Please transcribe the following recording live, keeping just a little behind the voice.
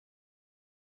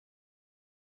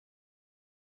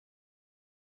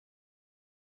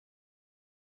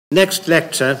Next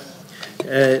lecture,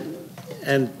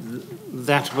 and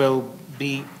that will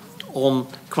be on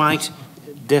quite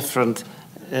different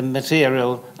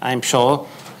material, I'm sure,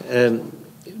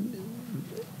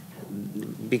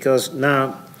 because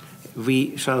now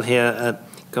we shall hear a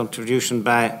contribution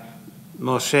by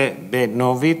Moshe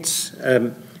Benovitz,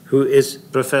 who is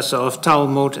Professor of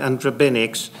Talmud and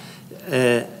Rabbinics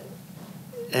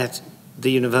at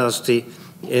the university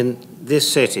in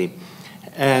this city.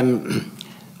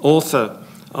 Author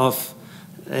of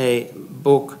a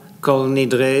book called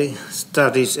Nidre,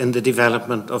 Studies in the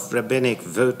Development of Rabbinic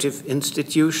Votive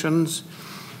Institutions,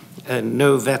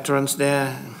 no veterans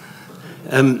there,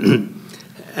 and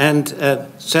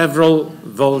several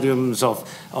volumes of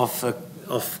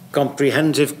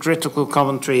comprehensive critical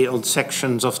commentary on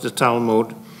sections of the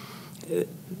Talmud,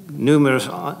 numerous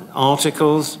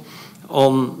articles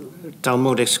on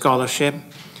Talmudic scholarship,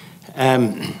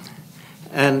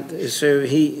 and so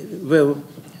he will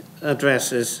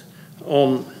address us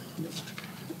on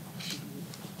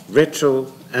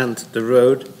ritual and the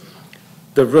road,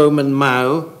 the Roman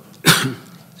mile,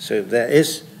 so there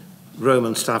is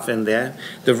Roman stuff in there,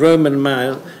 the Roman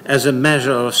mile as a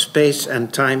measure of space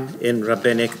and time in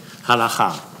Rabbinic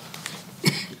Halakhah.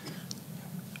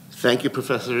 Thank you,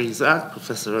 Professor Isaac,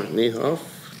 Professor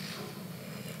Niehoff.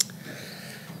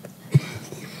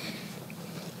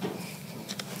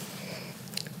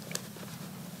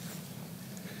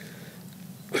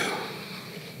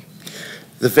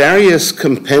 The various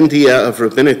compendia of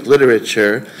rabbinic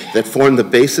literature that form the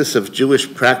basis of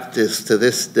Jewish practice to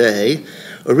this day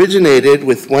originated,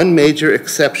 with one major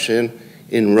exception,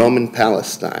 in Roman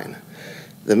Palestine.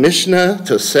 The Mishnah,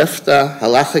 Tosefta,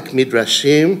 Halachic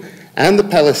Midrashim, and the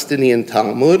Palestinian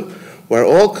Talmud were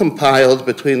all compiled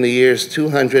between the years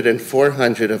 200 and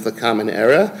 400 of the Common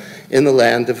Era in the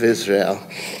land of Israel,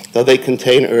 though they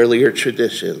contain earlier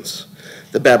traditions.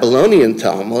 The Babylonian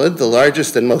Talmud, the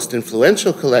largest and most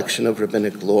influential collection of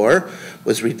rabbinic lore,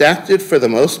 was redacted for the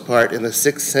most part in the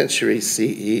 6th century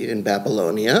CE in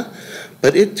Babylonia,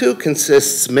 but it too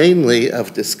consists mainly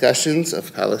of discussions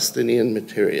of Palestinian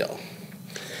material.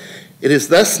 It is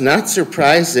thus not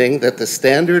surprising that the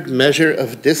standard measure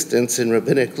of distance in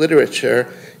rabbinic literature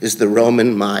is the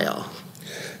Roman mile.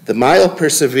 The mile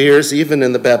perseveres even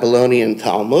in the Babylonian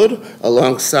Talmud,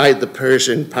 alongside the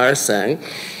Persian parsang,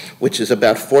 which is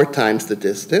about 4 times the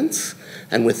distance,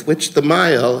 and with which the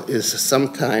mile is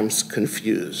sometimes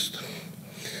confused.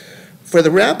 For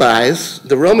the rabbis,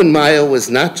 the Roman mile was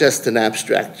not just an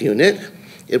abstract unit,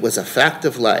 it was a fact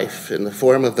of life in the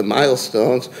form of the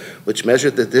milestones which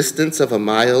measured the distance of a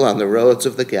mile on the roads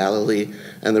of the Galilee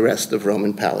and the rest of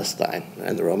Roman Palestine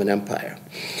and the Roman Empire.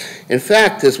 In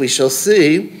fact, as we shall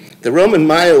see, the Roman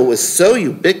mile was so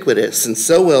ubiquitous and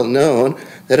so well known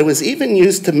that it was even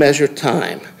used to measure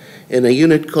time in a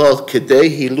unit called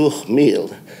Kedei Hiluch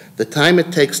Mil, the time it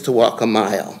takes to walk a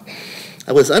mile.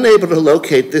 I was unable to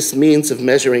locate this means of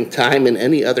measuring time in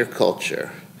any other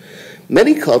culture.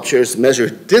 Many cultures measure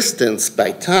distance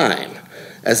by time,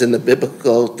 as in the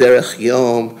biblical Derech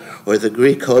Yom, or the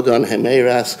Greek Hodon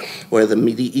Hemeras, or the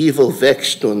medieval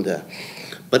Wegstunde.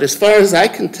 But as far as I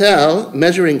can tell,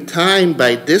 measuring time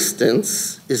by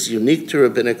distance is unique to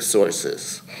rabbinic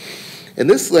sources. In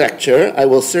this lecture, I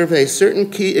will survey certain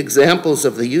key examples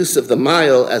of the use of the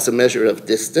mile as a measure of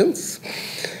distance,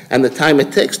 and the time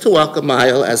it takes to walk a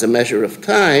mile as a measure of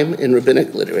time in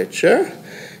rabbinic literature,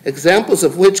 examples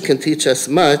of which can teach us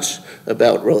much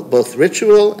about both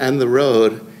ritual and the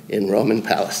road in Roman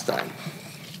Palestine.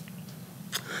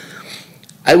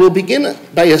 I will begin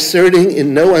by asserting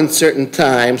in no uncertain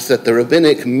times that the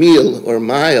rabbinic mil, or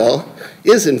mile,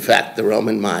 is in fact the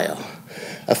Roman mile,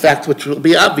 a fact which will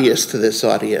be obvious to this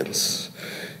audience.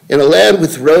 In a land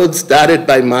with roads dotted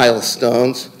by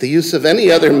milestones, the use of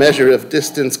any other measure of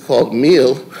distance called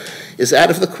mil is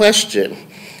out of the question,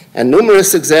 and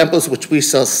numerous examples which we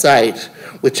shall cite,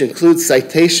 which include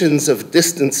citations of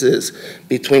distances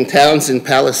between towns in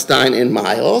Palestine in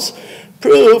miles,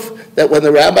 prove that when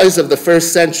the rabbis of the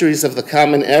first centuries of the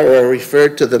Common Era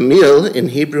referred to the mil in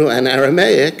Hebrew and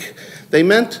Aramaic, they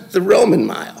meant the Roman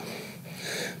mile.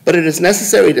 But it is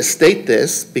necessary to state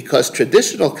this because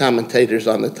traditional commentators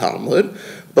on the Talmud,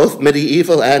 both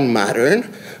medieval and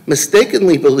modern,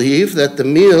 mistakenly believe that the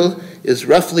mil is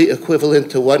roughly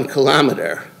equivalent to 1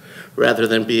 kilometer, rather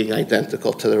than being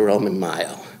identical to the Roman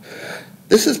mile.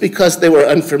 This is because they were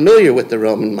unfamiliar with the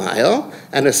Roman mile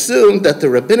and assumed that the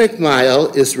rabbinic mile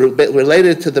is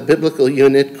related to the biblical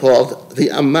unit called the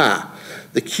amah,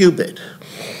 the cubit.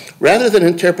 Rather than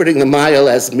interpreting the mile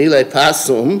as mile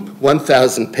pasum,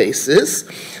 1,000 paces,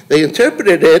 They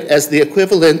interpreted it as the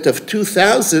equivalent of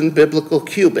 2,000 biblical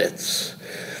cubits.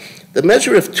 The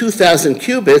measure of 2,000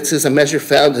 cubits is a measure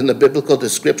found in the biblical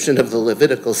description of the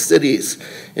Levitical cities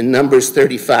in Numbers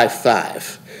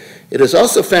 35:5. It is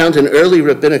also found in early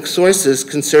rabbinic sources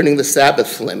concerning the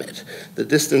Sabbath limit, the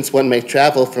distance one may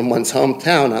travel from one's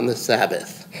hometown on the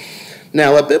Sabbath.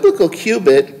 Now, a biblical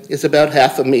cubit is about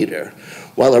half a meter,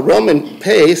 while a Roman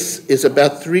pace is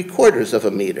about 3/4 of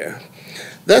a meter.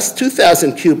 Thus,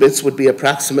 2,000 cubits would be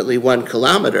approximately 1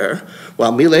 kilometer,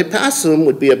 while mile pasum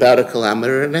would be about 1.5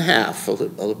 kilometers, a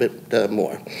little bit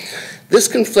more. This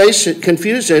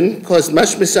confusion caused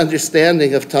much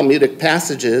misunderstanding of Talmudic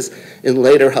passages in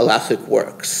later halachic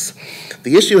works.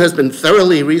 The issue has been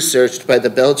thoroughly researched by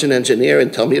the Belgian engineer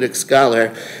and Talmudic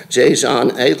scholar J.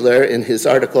 Jean Adler in his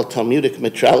article Talmudic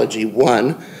Metrology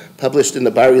 1, published in the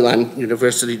Bar-Ilan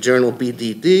University Journal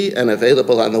BDD and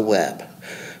available on the web.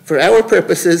 For our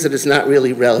purposes, it is not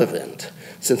really relevant,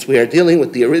 since we are dealing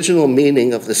with the original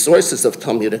meaning of the sources of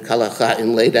Talmudic Halakhah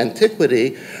in late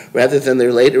antiquity, rather than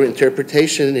their later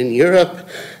interpretation in Europe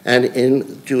and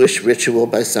in Jewish ritual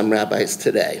by some rabbis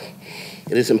today.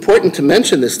 It is important to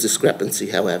mention this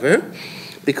discrepancy, however,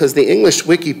 because the English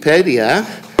Wikipedia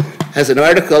has an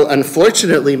article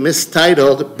unfortunately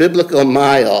mistitled Biblical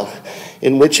Mile,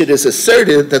 in which it is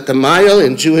asserted that the mile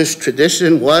in Jewish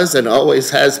tradition was and always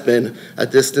has been a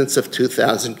distance of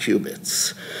 2,000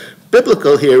 cubits.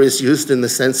 Biblical here is used in the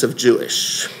sense of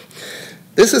Jewish.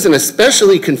 This is an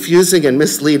especially confusing and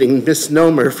misleading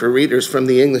misnomer for readers from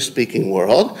the English-speaking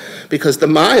world, because the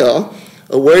mile,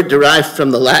 a word derived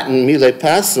from the Latin mile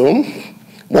pasum,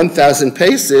 1,000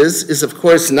 paces, is of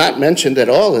course not mentioned at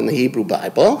all in the Hebrew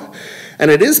Bible, and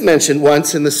it is mentioned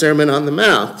once in the Sermon on the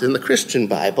Mount in the Christian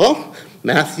Bible,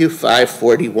 Matthew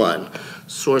 5:41,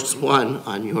 source 1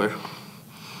 on your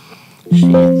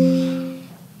sheets.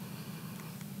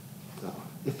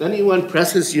 If anyone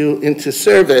presses you into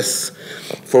service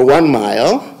for 1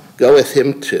 mile, go with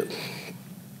him 2.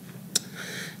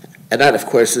 And that, of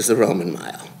course, is the Roman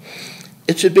mile.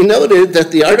 It should be noted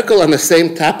that the article on the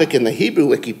same topic in the Hebrew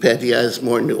Wikipedia is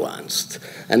more nuanced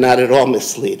and not at all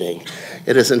misleading.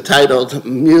 It is entitled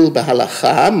Mil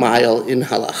b'Halakhah, Mile in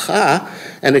Halakhah,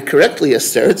 and it correctly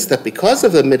asserts that because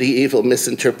of a medieval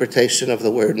misinterpretation of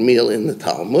the word mil in the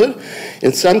Talmud,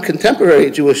 in some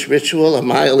contemporary Jewish ritual, a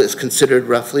mile is considered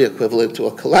roughly equivalent to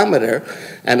 1 kilometer,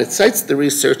 and it cites the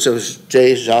research of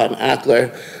J. Jean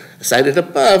Adler, cited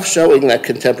above, showing that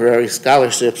contemporary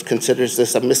scholarship considers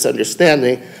this a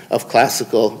misunderstanding of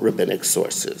classical rabbinic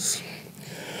sources.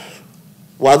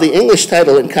 While the English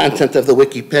title and content of the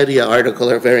Wikipedia article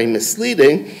are very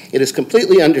misleading, it is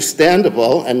completely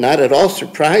understandable and not at all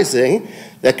surprising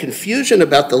that confusion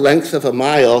about the length of a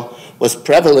mile was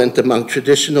prevalent among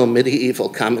traditional medieval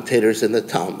commentators in the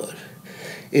Talmud.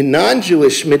 In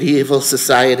non-Jewish medieval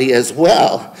society as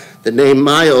well, the name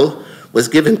mile was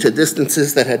given to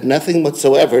distances that had nothing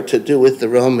whatsoever to do with the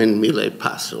Roman mile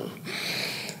pasum.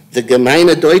 The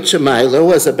Gemeine Deutsche Meile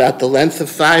was about the length of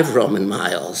 5 Roman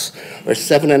miles, or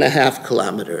 7.5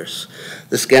 kilometers.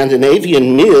 The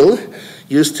Scandinavian mil,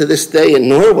 used to this day in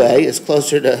Norway, is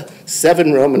closer to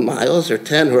 7 Roman miles, or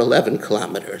 10 or 11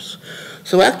 kilometers.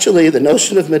 So actually, the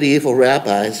notion of medieval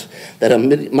rabbis that a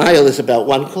mile is about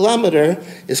 1 kilometer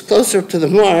is closer to the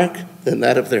mark than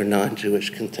that of their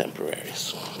non-Jewish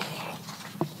contemporaries.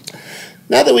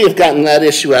 Now that we have gotten that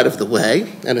issue out of the way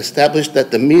and established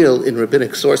that the mil in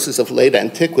rabbinic sources of late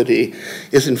antiquity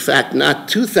is in fact not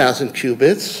 2,000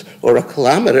 cubits or 1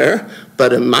 kilometer,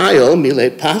 but a mile, mile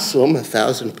pasum,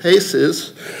 1,000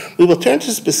 paces, we will turn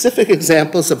to specific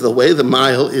examples of the way the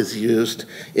mile is used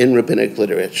in rabbinic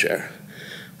literature.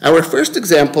 Our first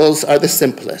examples are the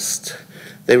simplest.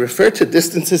 They refer to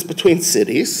distances between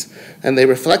cities, and they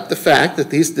reflect the fact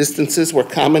that these distances were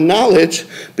common knowledge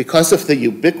because of the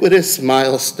ubiquitous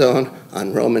milestone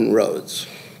on Roman roads.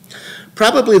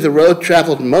 Probably the road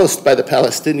traveled most by the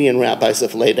Palestinian rabbis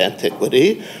of late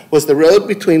antiquity was the road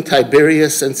between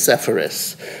Tiberias and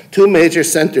Sepphoris, 2 major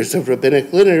centers of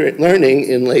rabbinic learning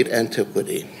in late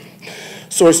antiquity.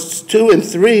 Sources 2 and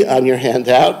 3 on your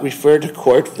handout refer to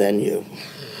court venue.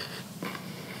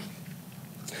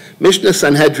 Mishnah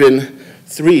Sanhedrin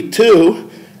 3:2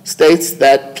 states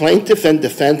that plaintiff and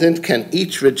defendant can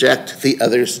each reject the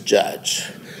other's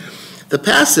judge. The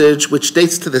passage, which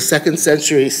dates to the 2nd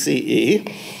century CE,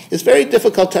 is very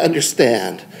difficult to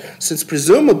understand, since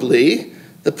presumably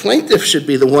the plaintiff should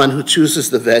be the one who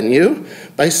chooses the venue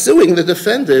by suing the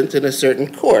defendant in a certain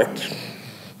court.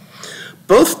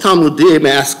 Both Talmudim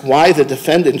ask why the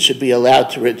defendant should be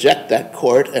allowed to reject that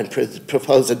court and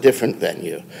propose a different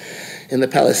venue. In the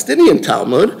Palestinian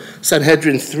Talmud,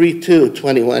 Sanhedrin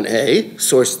 3:2-21a,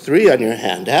 source 3 on your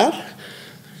handout,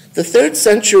 the 3rd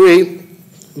century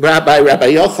Rabbi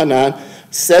Yochanan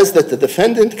says that the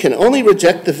defendant can only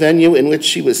reject the venue in which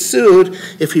she was sued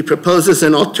if he proposes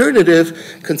an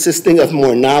alternative consisting of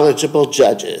more knowledgeable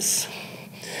judges.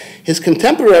 His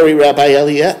contemporary Rabbi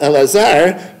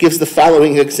Elazar gives the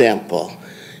following example.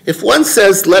 If one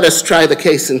says, let us try the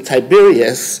case in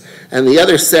Tiberias, and the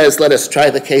other says, let us try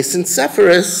the case in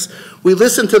Sepphoris, we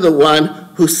listen to the one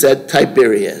who said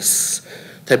Tiberias.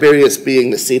 Tiberias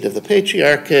being the seat of the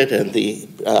Patriarchate and the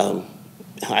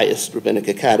highest rabbinic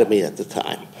academy at the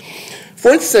time.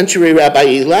 4th century Rabbi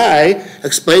Eli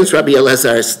explains Rabbi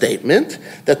Elazar's statement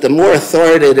that the more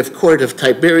authoritative court of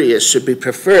Tiberias should be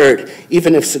preferred,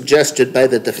 even if suggested by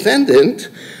the defendant,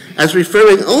 as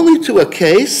referring only to a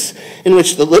case in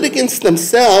which the litigants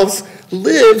themselves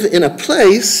live in a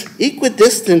place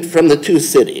equidistant from the two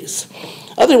cities.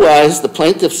 Otherwise, the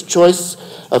plaintiff's choice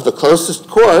of the closest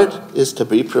court is to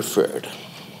be preferred.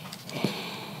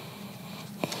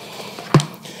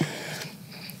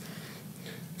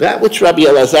 That which Rabbi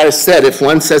Elazar said, if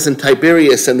one says in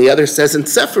Tiberias and the other says in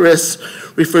Sepphoris,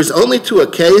 refers only to a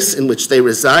case in which they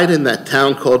reside in that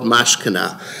town called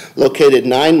Mashkana, located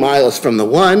 9 miles from the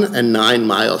one and 9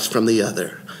 miles from the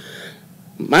other.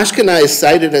 Mashkana is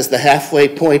cited as the halfway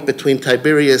point between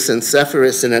Tiberias and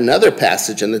Sepphoris in another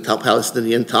passage in the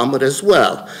Palestinian Talmud as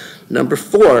well, number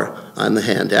 4 on the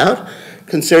handout,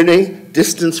 concerning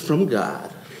distance from God.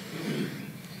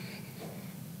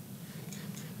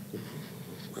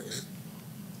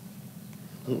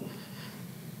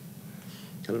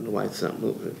 I don't know why it's not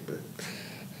moving, but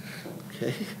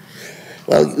okay.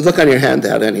 Well, look on your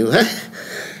handout anyway.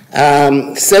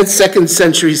 Said 2nd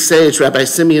century sage Rabbi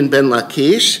Simeon ben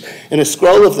Lakish, in a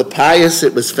scroll of the pious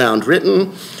it was found written,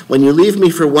 when you leave me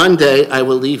for one day, I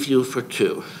will leave you for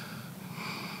 2.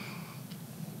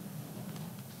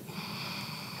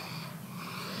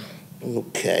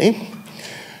 Okay.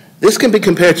 This can be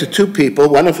compared to 2 people,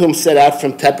 one of whom set out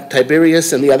from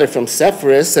Tiberias and the other from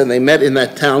Sepphoris, and they met in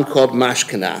that town called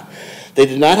Mashkana. They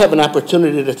did not have an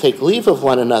opportunity to take leave of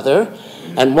one another,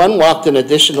 and one walked an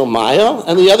additional mile,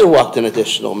 and the other walked an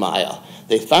additional mile.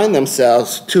 They find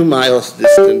themselves 2 miles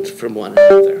distant from one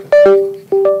another.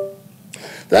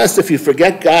 Thus, if you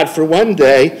forget God for one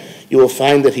day, you will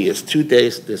find that he is 2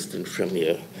 days distant from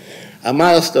you. A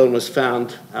milestone was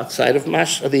found outside of the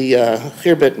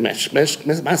Khirbet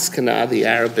Maskana,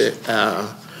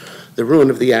 the ruin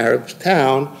of the Arab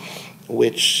town,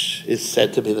 which is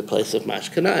said to be the place of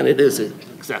Mashkana, and it is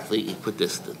exactly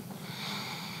equidistant.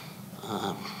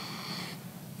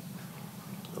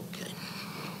 Okay.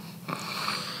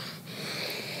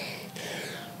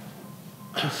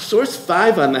 Source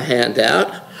 5 on the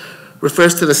handout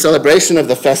refers to the celebration of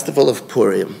the festival of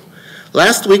Purim.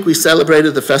 Last week we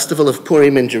celebrated the festival of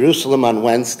Purim in Jerusalem on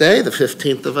Wednesday, the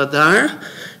 15th of Adar,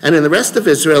 and in the rest of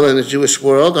Israel and the Jewish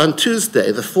world on Tuesday,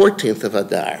 the 14th of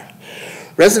Adar.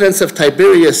 Residents of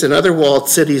Tiberias and other walled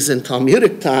cities in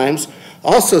Talmudic times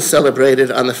also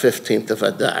celebrated on the 15th of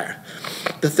Adar.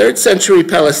 The 3rd century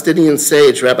Palestinian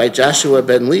sage Rabbi Joshua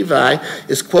ben Levi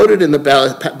is quoted in the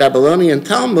Babylonian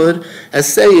Talmud as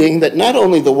saying that not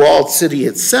only the walled city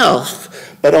itself,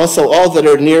 but also all that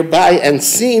are nearby and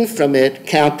seen from it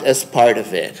count as part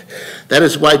of it. That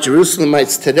is why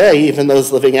Jerusalemites today, even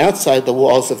those living outside the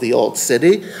walls of the old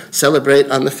city,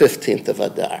 celebrate on the 15th of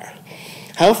Adar.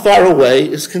 How far away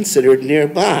is considered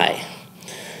nearby?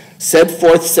 Said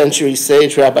 4th century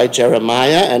sage Rabbi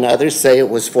Jeremiah, and others say it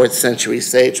was 4th century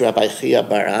sage Rabbi Chia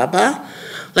bar Abba,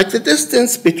 like the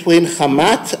distance between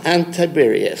Hamat and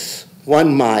Tiberias,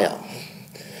 1 mile.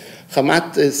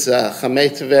 Hamat is Chamei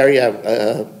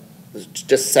Tiberia,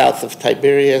 just south of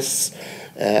Tiberias,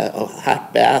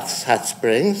 hot baths, hot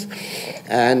springs.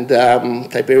 And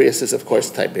Tiberias is, of course,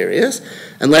 Tiberias.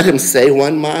 And let him say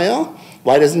 1 mile.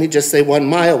 Why doesn't he just say 1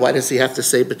 mile? Why does he have to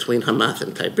say between Hamath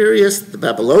and Tiberias? The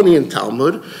Babylonian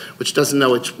Talmud, which doesn't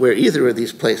know where either of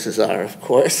these places are, of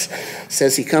course,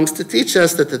 says he comes to teach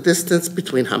us that the distance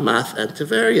between Hamath and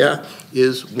Tiberia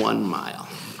is 1 mile.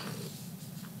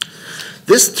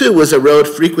 This, too, was a road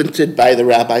frequented by the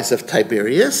rabbis of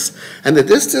Tiberias, and the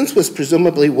distance was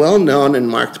presumably well known and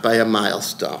marked by a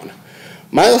milestone.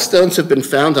 Milestones have been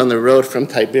found on the road from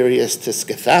Tiberias to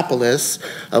Scythopolis,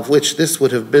 of which this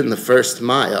would have been the first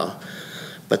mile,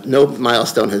 but no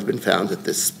milestone has been found at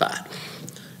this spot.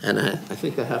 And I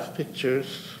think I have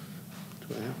pictures.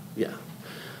 Do I have? Yeah.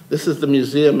 This is the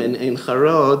museum in Ein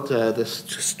Harod, the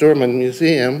Sturman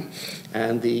Museum,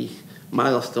 and the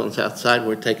milestones outside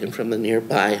were taken from the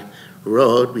nearby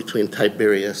road between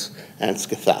Tiberias and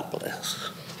Scythopolis.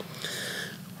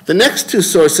 The next two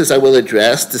sources I will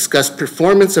address discuss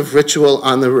performance of ritual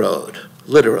on the road,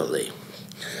 literally.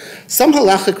 Some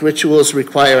halachic rituals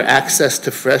require access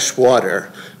to fresh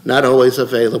water, not always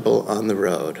available on the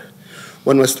road.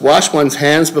 One must wash one's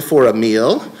hands before a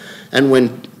meal, and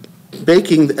when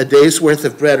baking a day's worth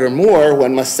of bread or more,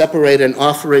 one must separate an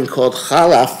offering called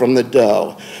Challah from the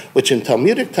dough, which in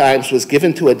Talmudic times was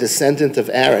given to a descendant of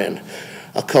Aaron,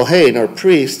 a Kohen or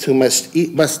priest who must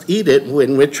eat it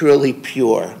when ritually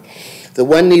pure. The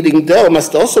one kneading dough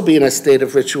must also be in a state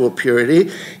of ritual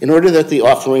purity in order that the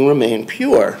offering remain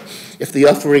pure. If the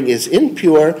offering is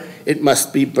impure, it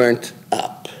must be burnt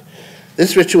up.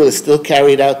 This ritual is still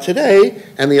carried out today,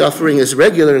 and the offering is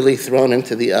regularly thrown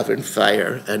into the oven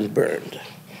fire and burned.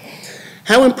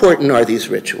 How important are these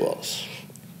rituals?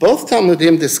 Both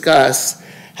Talmudim discuss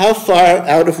how far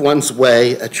out of one's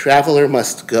way a traveler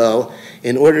must go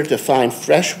in order to find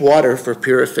fresh water for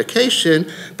purification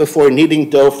before kneading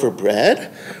dough for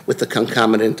bread with the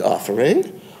concomitant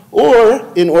offering,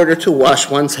 or in order to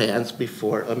wash one's hands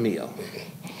before a meal.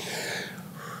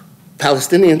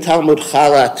 Palestinian Talmud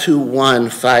Challah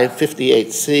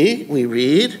 2.1.558c, we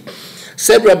read,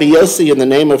 said Rabbi Yossi in the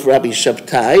name of Rabbi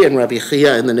Shabtai and Rabbi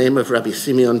Chia in the name of Rabbi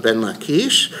Simeon ben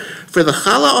Lakish, for the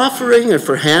challah offering and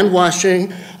for hand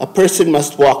washing, a person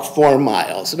must walk 4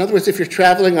 miles. In other words, if you're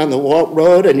traveling on the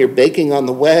road and you're baking on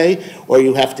the way, or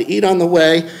you have to eat on the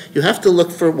way, you have to look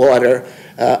for water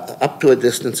up to a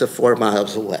distance of 4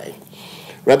 miles away.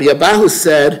 Rabbi Abahu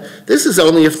said, this is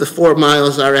only if the 4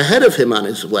 miles are ahead of him on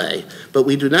his way, but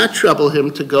we do not trouble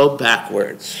him to go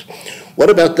backwards. What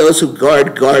about those who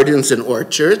guard gardens and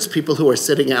orchards, people who are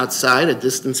sitting outside a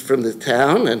distance from the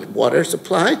town and water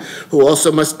supply, who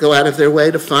also must go out of their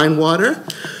way to find water?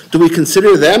 Do we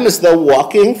consider them as though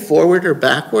walking forward or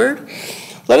backward?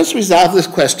 Let us resolve this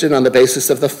question on the basis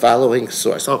of the following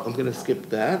source. Oh, I'm going to skip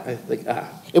that.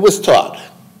 It was taught.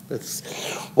 It's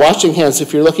washing hands.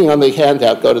 If you're looking on the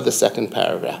handout, go to the second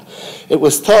paragraph. It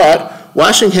was taught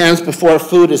washing hands before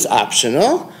food is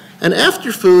optional, and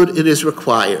after food it is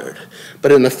required.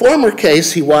 But in the former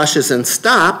case, he washes and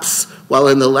stops, while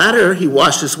in the latter, he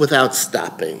washes without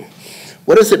stopping.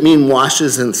 What does it mean,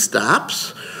 washes and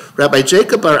stops? Rabbi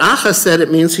Jacob Bar Acha said it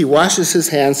means he washes his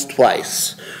hands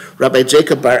twice. Rabbi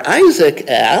Jacob Bar Isaac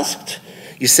asked,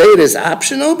 you say it is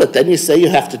optional, but then you say you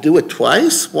have to do it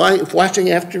twice? Why, if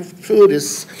washing after food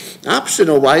is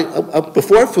optional, why,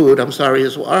 before food,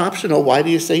 is optional, why do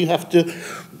you say you have to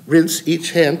rinse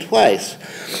each hand twice?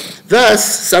 Thus,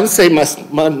 some say must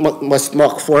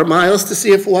walk 4 miles to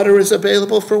see if water is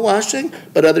available for washing,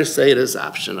 but others say it is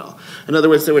optional. In other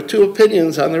words, there were 2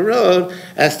 opinions on the road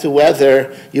as to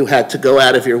whether you had to go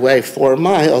out of your way 4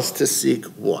 miles to seek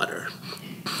water.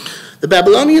 The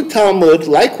Babylonian Talmud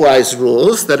likewise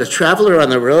rules that a traveler on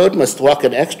the road must walk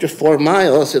an extra 4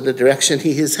 miles in the direction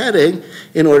he is heading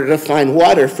in order to find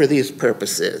water for these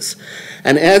purposes,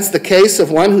 and adds the case of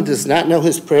one who does not know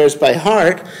his prayers by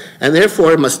heart and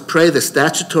therefore must pray the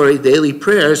statutory daily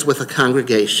prayers with a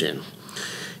congregation.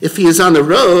 If he is on the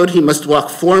road, he must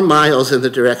walk 4 miles in the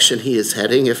direction he is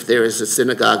heading if there is a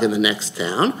synagogue in the next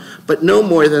town, but no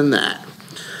more than that.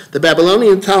 The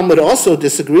Babylonian Talmud also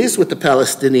disagrees with the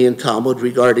Palestinian Talmud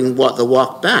regarding the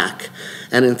walk back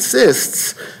and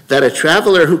insists that a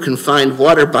traveler who can find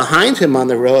water behind him on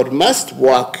the road must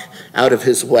walk out of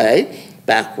his way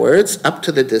backwards up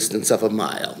to the distance of a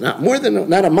mile.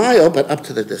 Not a mile, but up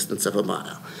to the distance of a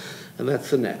mile. And that's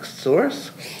the next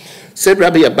source. Said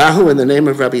Rabbi Abahu in the name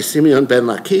of Rabbi Simeon ben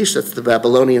Lakish, that's the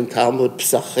Babylonian Talmud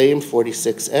Psachim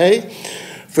 46a,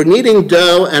 for kneading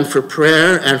dough and for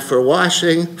prayer and for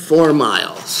washing, 4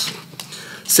 miles.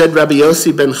 Said Rabbi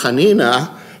Yossi ben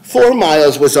Chanina, 4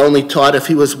 miles was only taught if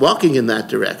he was walking in that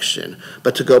direction,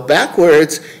 but to go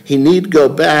backwards, he need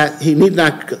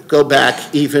not go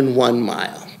back even 1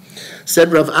 mile.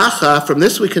 Said Rav Acha, from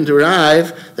this we can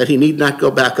derive that he need not go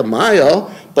back a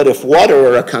mile, but if water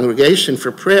or a congregation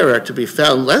for prayer are to be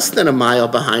found less than a mile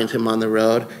behind him on the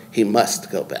road, he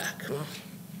must go back.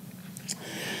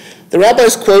 The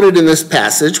rabbis quoted in this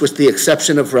passage, with the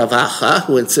exception of Rav Acha,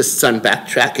 who insists on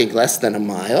backtracking less than a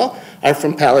mile, are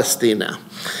from Palaestina.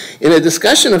 In a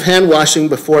discussion of hand washing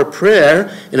before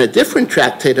prayer in a different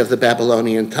tractate of the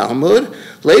Babylonian Talmud,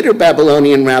 later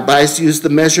Babylonian rabbis used the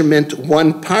measurement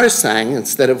 1 parsang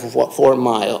instead of 4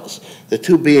 miles, the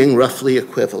 2 being roughly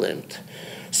equivalent.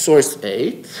 Source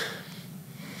 8.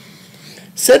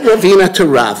 Said Ravina to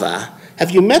Rava, have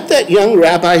you met that young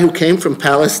rabbi who came from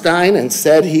Palestine and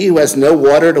said he who has no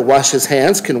water to wash his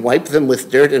hands can wipe them with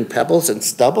dirt and pebbles and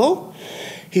stubble?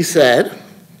 He said,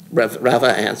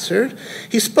 Rava answered,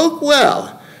 he spoke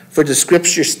well. For the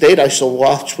scripture state, I shall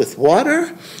wash with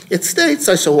water. It states,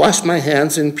 I shall wash my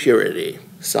hands in purity.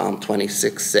 Psalm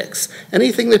 26:6.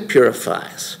 Anything that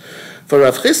purifies. For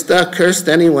Rav Chisda cursed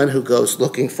anyone who goes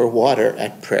looking for water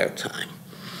at prayer time.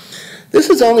 This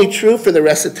is only true for the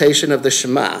recitation of the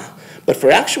Shema, but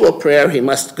for actual prayer, he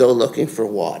must go looking for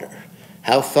water.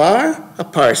 How far? A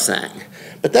parsang.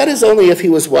 But that is only if he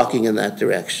was walking in that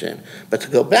direction. But to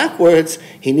go backwards,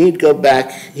 he need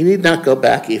not go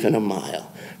back even a mile.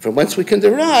 From whence we can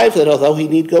derive that although he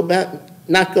need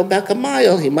not go back a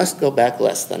mile, he must go back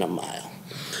less than a mile.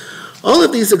 All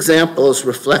of these examples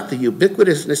reflect the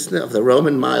ubiquitousness of the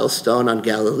Roman milestone on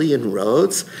Galilean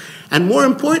roads, and more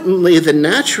importantly, the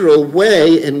natural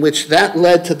way in which that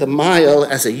led to the mile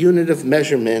as a unit of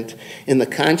measurement in the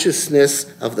consciousness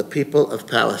of the people of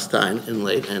Palestine in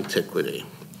late antiquity.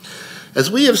 As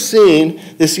we have seen,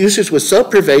 this usage was so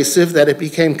pervasive that it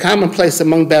became commonplace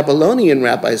among Babylonian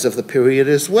rabbis of the period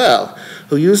as well,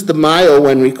 who used the mile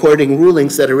when recording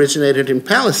rulings that originated in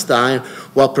Palestine,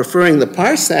 while preferring the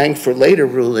parsang for later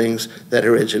rulings that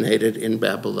originated in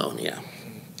Babylonia.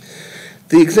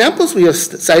 The examples we have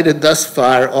cited thus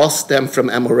far all stem from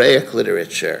Amoraic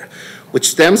literature, which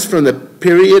stems from the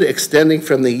period extending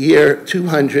from the year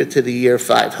 200 to the year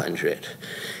 500.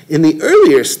 In the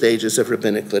earlier stages of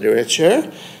rabbinic literature,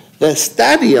 the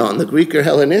stadion, the Greek or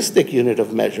Hellenistic unit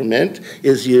of measurement,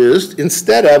 is used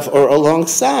instead of or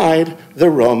alongside the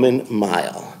Roman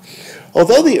mile.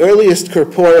 Although the earliest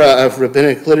corpora of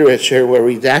rabbinic literature were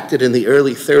redacted in the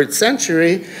early 3rd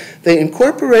century, they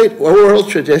incorporate oral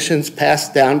traditions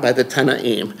passed down by the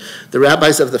Tanaim, the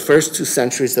rabbis of the first 2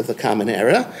 centuries of the Common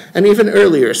Era, and even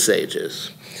earlier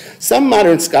sages. Some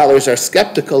modern scholars are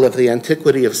skeptical of the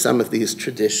antiquity of some of these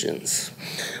traditions,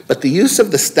 but the use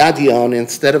of the stadion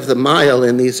instead of the mile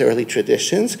in these early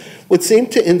traditions would seem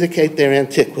to indicate their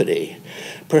antiquity,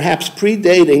 perhaps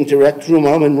predating direct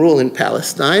Roman rule in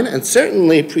Palestine, and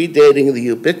certainly predating the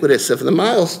ubiquitous of the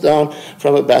milestone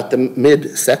from about the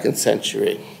mid-2nd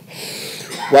century.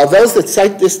 While those that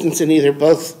cite distance in either or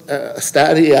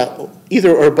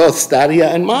both stadia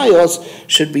and miles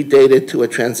should be dated to a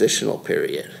transitional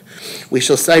period. We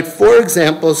shall cite 4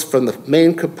 examples from the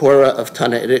main corpora of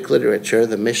Tanaitic literature,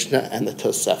 the Mishnah and the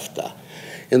Tosefta.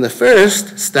 In the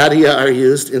first, stadia are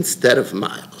used instead of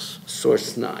miles.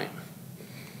 Source 9.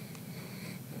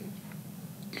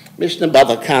 Mishnah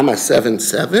Bava Kama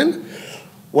 7:7.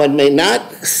 One may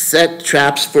not set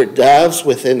traps for doves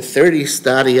within 30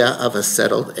 stadia of a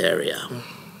settled area.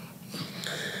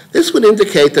 This would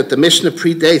indicate that the Mishnah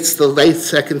predates the late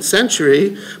 2nd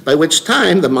century, by which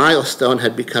time the milestone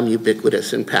had become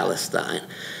ubiquitous in Palestine.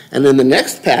 And in the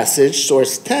next passage,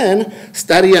 source 10,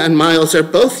 stadia and miles are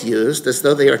both used as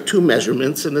though they are 2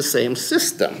 measurements in the same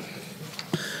system.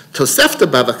 Tosefta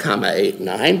Bava Kama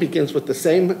 8:9 begins with the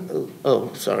same,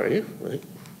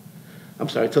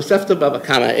 Tosefta Bava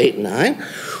Kama 8:9.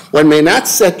 One may not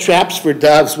set traps for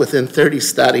doves within 30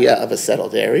 stadia of a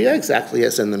settled area, exactly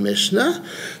as in the Mishnah.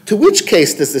 To which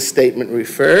case does the statement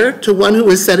refer? To one who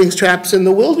is setting traps in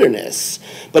the wilderness.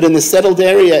 But in the settled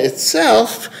area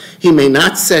itself, he may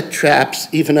not set traps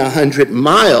even 100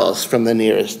 miles from the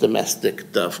nearest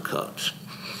domestic dovecote.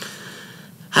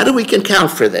 How do we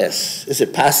account for this? Is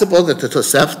it possible that the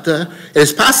Tosefta? It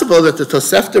is possible that the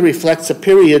Tosefta reflects a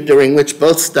period during which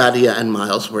both stadia and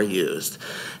miles were used.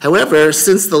 However,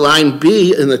 since the line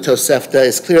B in the Tosefta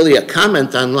is clearly a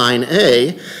comment on line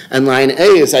A, and line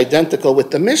A is identical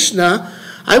with the Mishnah,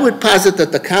 I would posit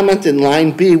that the comment in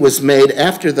line B was made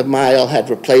after the mile had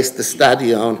replaced the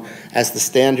stadion as the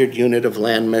standard unit of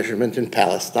land measurement in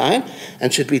Palestine,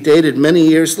 and should be dated many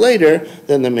years later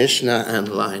than the Mishnah and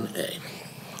line A.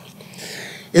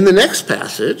 In the next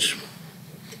passage,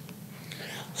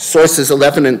 sources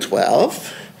 11 and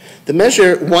 12, the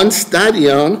measure 1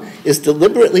 stadion is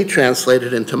deliberately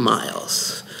translated into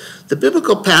miles. The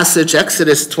biblical passage,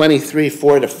 Exodus 23,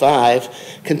 4-5,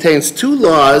 contains 2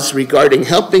 laws regarding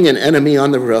helping an enemy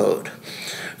on the road.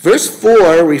 Verse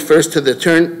 4 refers to the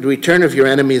return of your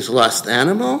enemy's lost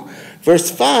animal.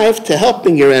 Verse 5, to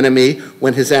helping your enemy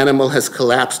when his animal has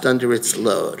collapsed under its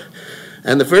load.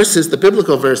 And the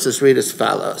biblical verses read as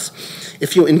follows.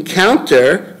 If you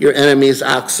encounter your enemy's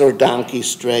ox or donkey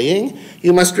straying,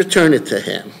 you must return it to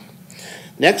him.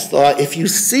 Next law, if you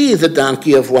see the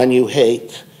donkey of one you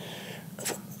hate,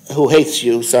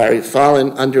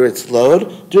 fallen under its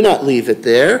load, do not leave it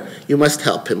there. You must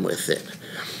help him with it.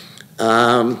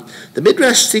 The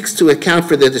Midrash seeks to account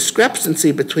for the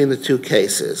discrepancy between the 2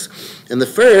 cases. In the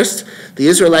first, the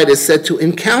Israelite is said to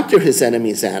encounter his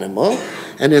enemy's animal,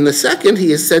 and in the second,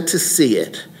 he is said to see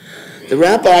it. The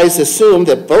rabbis assumed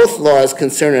that both laws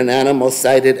concern an animal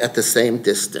sighted at the same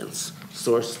distance.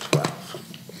 Source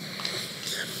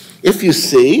 12. If you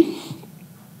see,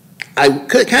 I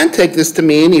can take this to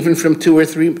mean even from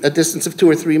a distance of 2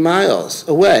 or 3 miles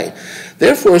away.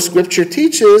 Therefore, Scripture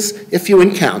teaches if you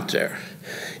encounter.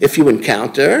 If you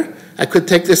encounter, I could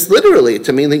take this literally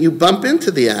to mean that you bump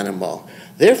into the animal.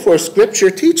 Therefore, Scripture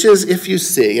teaches if you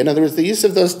see. In other words, the use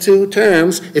of those two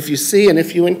terms, if you see and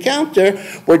if you encounter,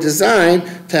 were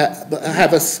designed to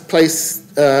have us place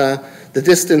the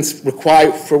distance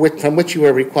required from which you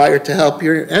are required to help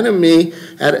your enemy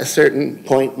at a certain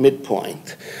point,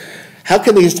 midpoint. How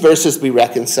can these verses be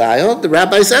reconciled? The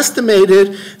rabbis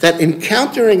estimated that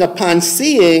encountering upon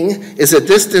seeing is a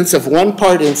distance of 1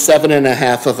 part in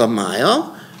 7.5 of a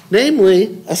mile,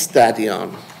 namely a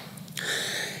stadion.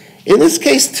 In this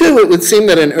case, too, it would seem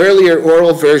that an earlier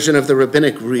oral version of the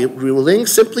rabbinic ruling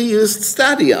simply used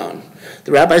stadion.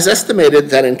 The rabbis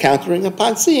estimated that encountering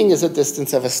upon seeing is a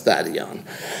distance of a stadion.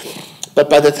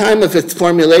 But by the time of its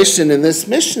formulation in this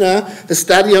Mishnah, the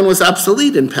stadion was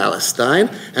obsolete in Palestine,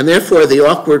 and therefore the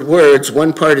awkward words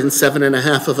 1 part in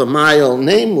 7.5 of a mile,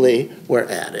 namely, were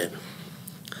added.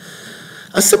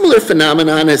 A similar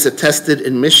phenomenon is attested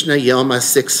in Mishnah Yoma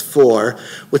 6:4,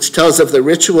 which tells of the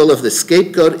ritual of the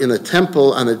scapegoat in the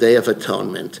temple on the Day of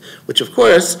Atonement, which of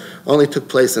course only took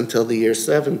place until the year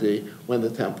 70 when the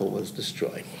temple was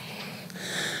destroyed.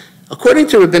 According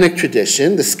to rabbinic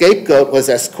tradition, the scapegoat was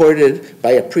escorted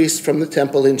by a priest from the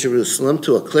temple in Jerusalem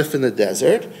to a cliff in the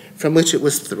desert from which it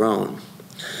was thrown.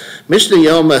 Mishnah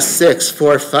Yoma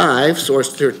 6:4-5,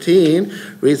 source 13,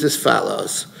 reads as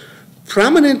follows.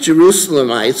 Prominent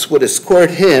Jerusalemites would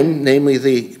escort him, namely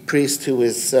the priest who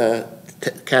is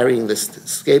carrying the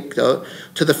scapegoat,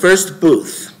 to the first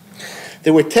booth.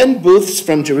 There were 10 booths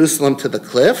from Jerusalem to the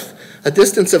cliff, a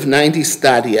distance of 90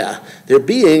 stadia, there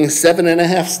being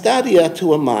 7.5 stadia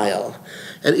to a mile.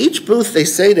 At each booth they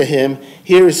say to him,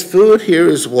 here is food, here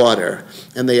is water,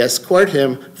 and they escort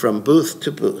him from booth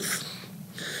to booth.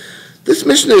 This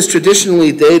Mishnah is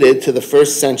traditionally dated to the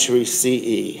 1st century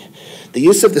CE. The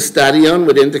use of the stadion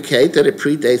would indicate that it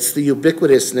predates the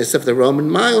ubiquitousness of the Roman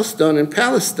milestone in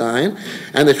Palestine,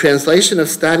 and the translation of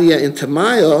stadia into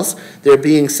miles, there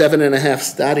being 7.5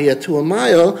 stadia to a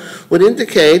mile, would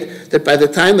indicate that by the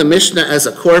time the Mishnah as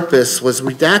a corpus was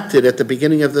redacted at the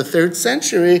beginning of the 3rd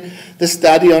century, the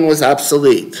stadion was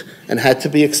obsolete and had to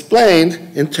be explained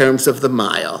in terms of the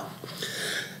mile.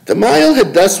 The mile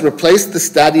had thus replaced the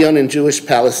stadion in Jewish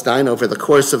Palestine over the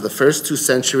course of the first 2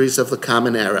 centuries of the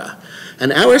Common Era.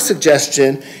 And our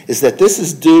suggestion is that this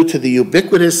is due to the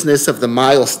ubiquitousness of the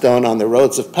milestone on the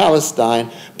roads of Palestine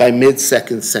by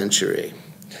mid-2nd century.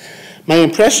 My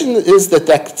impression is that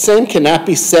that same cannot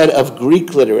be said of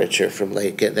Greek literature from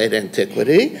late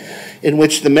antiquity, in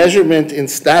which the measurement in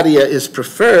stadia is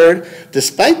preferred,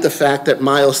 despite the fact that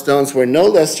milestones were no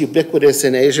less ubiquitous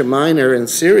in Asia Minor and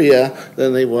Syria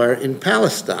than they were in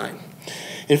Palestine.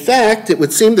 In fact, it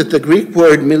would seem that the Greek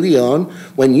word million,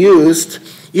 when used,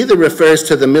 either refers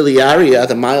to the milliaria,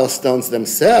 the milestones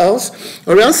themselves,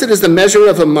 or else it is the measure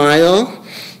of a mile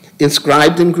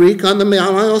inscribed in Greek on the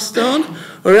milestone,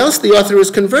 or else the author is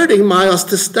converting miles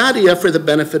to stadia for the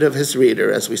benefit of his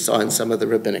reader, as we saw in some of the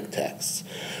rabbinic texts.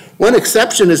 One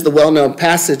exception is the well-known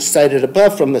passage cited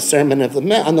above from the Sermon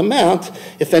on the Mount,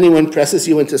 if anyone presses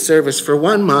you into service for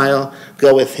 1 mile,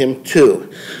 go with him 2.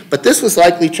 But this was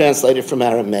likely translated from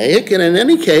Aramaic, and in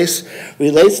any case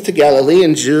relates to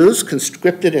Galilean Jews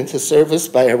conscripted into service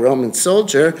by a Roman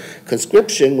soldier,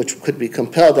 conscription which could be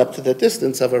compelled up to the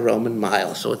distance of a Roman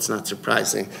mile. So it's not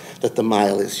surprising that the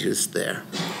mile is used there.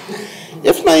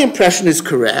 If my impression is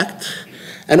correct,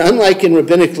 and unlike in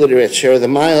rabbinic literature, the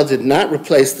mile did not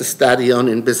replace the stadion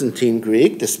in Byzantine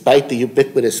Greek, despite the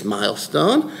ubiquitous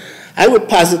milestone, I would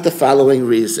posit the following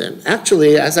reason.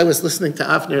 Actually, as I was listening to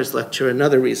Avner's lecture,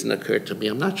 another reason occurred to me.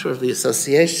 I'm not sure of the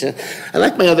association. I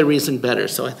like my other reason better,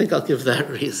 so I think I'll give that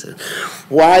reason.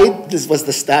 Why was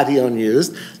the stadion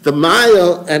used? The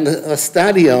mile and the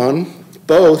stadion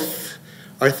both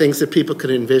are things that people could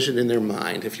envision in their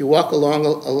mind. If you walk along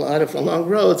along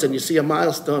roads and you see a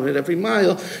milestone at every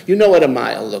mile, you know what a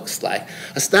mile looks like.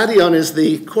 A stadion is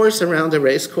the course around a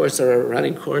race course or a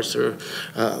running course or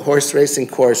a horse racing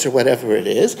course or whatever it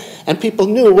is, and people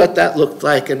knew what that looked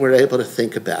like and were able to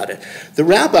think about it. The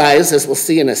rabbis, as we'll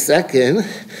see in a second,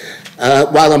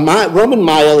 while a Roman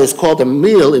mile is called a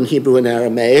mil in Hebrew and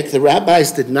Aramaic, the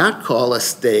rabbis did not call a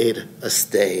stade a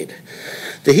stade.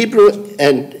 The Hebrew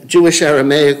and Jewish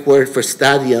Aramaic word for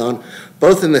stadion,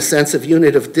 both in the sense of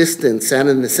unit of distance and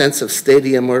in the sense of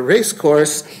stadium or race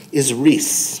course, is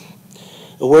ris.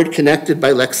 a word connected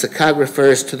by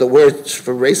lexicographers to the words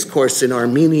for racecourse in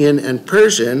Armenian and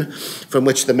Persian, from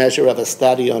which the measure of a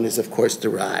stadion is, of course,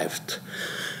 derived.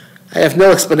 I have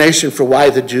no explanation for why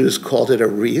the Jews called it a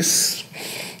res.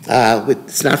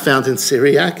 It's not found in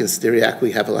Syriac. In Syriac,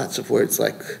 we have lots of words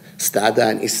like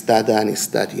stada and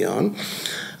istadion.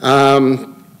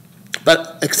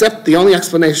 But except the only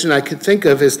explanation I could think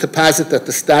of is to posit that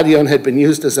the stadion had been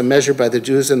used as a measure by the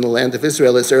Jews in the land of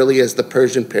Israel as early as the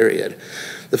Persian period,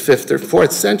 the 5th or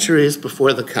 4th centuries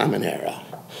before the Common Era.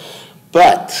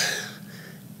 But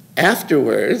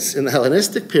afterwards, in the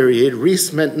Hellenistic period,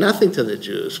 res meant nothing to the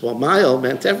Jews, while mile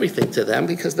meant everything to them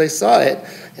because they saw it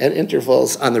at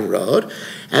intervals on the road.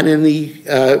 And in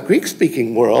the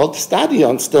Greek-speaking world,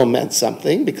 stadion still meant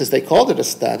something because they called it a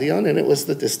stadion, and it was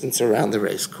the distance around the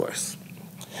race course.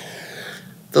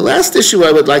 The last issue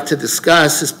I would like to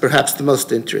discuss is perhaps the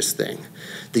most interesting,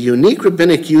 the unique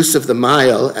rabbinic use of the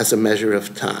mile as a measure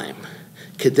of time.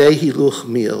 Kedei hiluch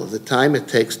mil, the time it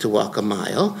takes to walk a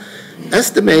mile,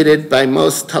 estimated by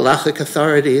most halachic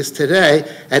authorities today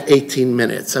at 18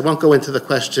 minutes. I won't go into the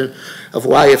question of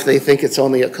why, if they think it's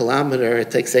only a kilometer,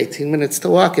 it takes 18 minutes to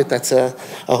walk it. That's a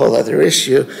whole other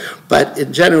issue. But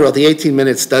in general, the 18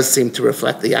 minutes does seem to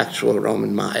reflect the actual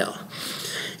Roman mile.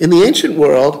 In the ancient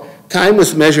world, time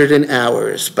was measured in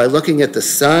hours by looking at the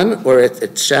sun or at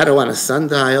its shadow on a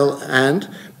sundial, and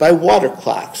by water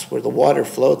clocks, where the water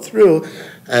flowed through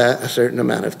a certain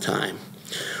amount of time.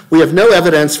 We have no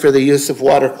evidence for the use of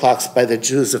water clocks by the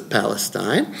Jews of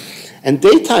Palestine, and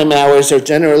daytime hours are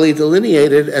generally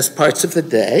delineated as parts of the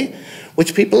day,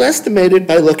 which people estimated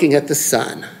by looking at the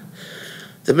sun.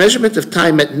 The measurement of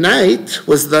time at night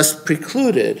was thus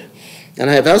precluded, and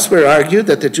I have elsewhere argued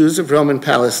that the Jews of Roman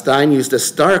Palestine used a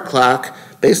star clock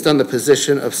based on the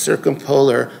position of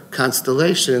circumpolar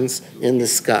constellations in the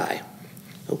sky.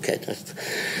 Okay.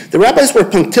 The rabbis were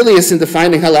punctilious in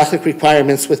defining halachic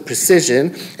requirements with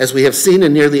precision, as we have seen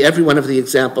in nearly every one of the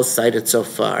examples cited so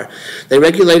far. They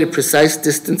regulated precise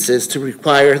distances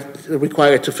required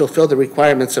to fulfill the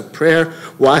requirements of prayer,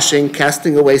 washing,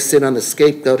 casting away sin on the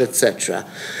scapegoat, etc.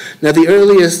 Now, the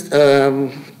earliest,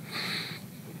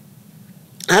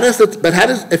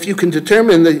 if you can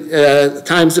determine the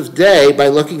times of day by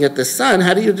looking at the sun,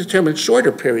 how do you determine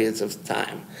shorter periods of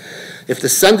time? If the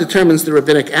sun determines the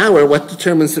rabbinic hour, what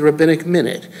determines the rabbinic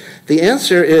minute? The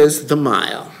answer is the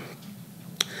mile.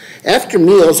 After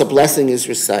meals, a blessing is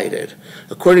recited.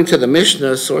 According to the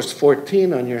Mishnah, source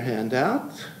 14 on your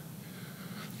handout,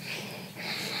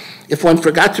 if one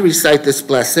forgot to recite this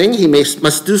blessing, he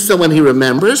must do so when he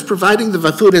remembers, providing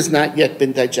the food has not yet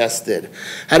been digested.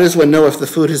 How does one know if the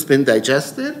food has been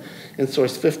digested? In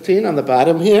source 15 on the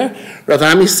bottom here, Rav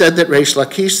Ami said that Reish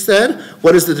Lakish said,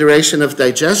 what is the duration of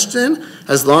digestion?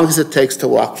 As long as it takes to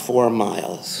walk 4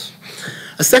 miles.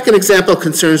 A second example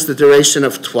concerns the duration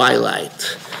of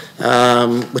twilight,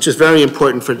 which is very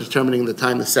important for determining the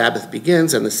time the Sabbath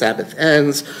begins and the Sabbath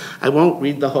ends. I won't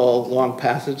read the whole long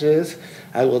passages.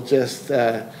 I will just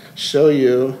show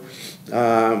you.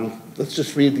 Let's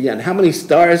just read the end. How many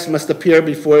stars must appear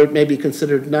before it may be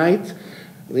considered night?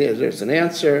 There's an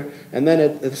answer. And then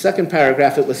in the second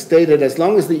paragraph, it was stated, as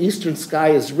long as the eastern sky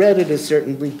is red, it is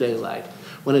certainly daylight.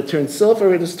 When it turns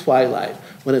silver, it is twilight.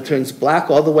 When it turns black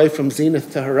all the way from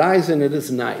zenith to horizon, it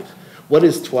is night. What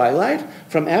is twilight?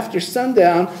 From after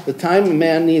sundown, the time a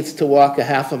man needs to walk a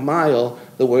half a mile,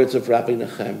 the words of Rabbi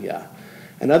Nehemiah.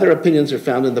 And other opinions are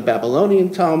found in the Babylonian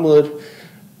Talmud.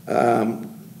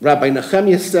 Rabbi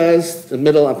Nehemiah says,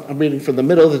 I'm reading from the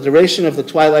middle, the duration of the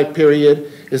twilight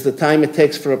period is the time it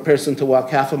takes for a person to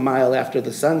walk half a mile after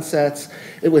the sun sets.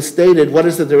 It was stated, what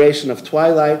is the duration of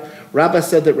twilight? Rabbah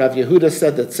said that Rav Yehuda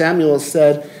said that Samuel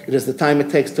said it is the time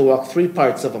it takes to walk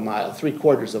 3/4 of a mile,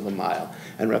 3/4 of a mile.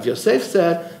 And Rav Yosef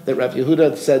said that Rav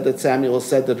Yehuda said that Samuel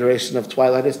said the duration of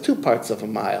twilight is 2/4 of a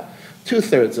mile,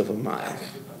 2/3 of a mile.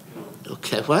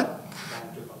 Okay, what?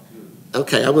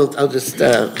 Okay, I'll just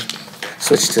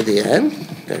switch to the end.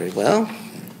 Very well.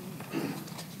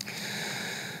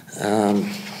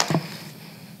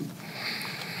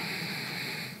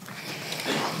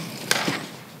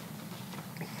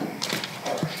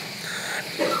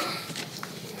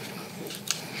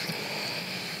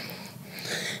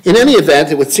 In any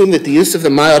event, it would seem that the use of the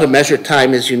mile to measure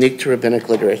time is unique to rabbinic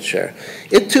literature.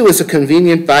 It too is a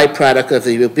convenient byproduct of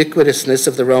the ubiquitousness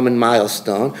of the Roman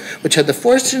milestone, which had the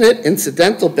fortunate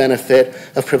incidental benefit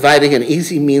of providing an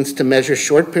easy means to measure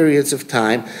short periods of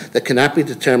time that cannot be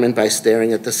determined by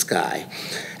staring at the sky.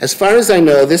 As far as I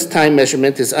know, this time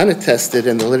measurement is unattested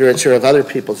in the literature of other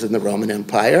peoples in the Roman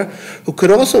Empire, who could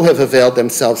also have availed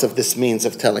themselves of this means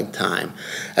of telling time.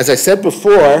 As I said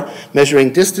before,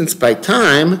 measuring distance by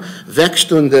time,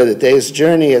 Wegstunde, the day's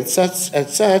journey, and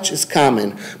such is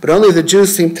common, but only the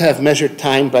Jews seem to have measured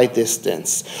time by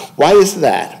distance. Why is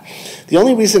that? The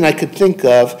only reason I could think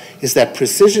of is that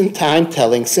precision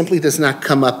time-telling simply does not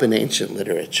come up in ancient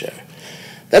literature.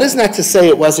 That is not to say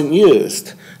it wasn't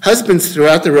used. Husbands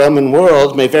throughout the Roman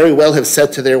world may very well have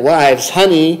said to their wives,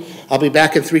 "Honey, I'll be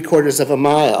back in 3/4 of a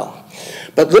mile."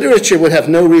 But literature would have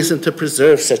no reason to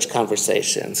preserve such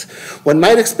conversations. One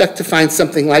might expect to find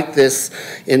something like this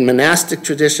in monastic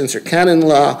traditions or canon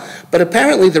law, but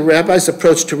apparently the rabbis'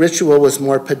 approach to ritual was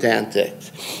more pedantic.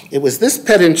 It was this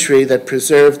pedantry that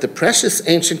preserved the precious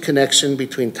ancient connection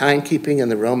between timekeeping and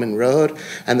the Roman road,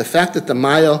 and the fact that the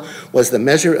mile was the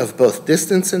measure of both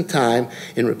distance and time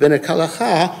in Rabbinic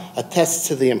Halakhah attests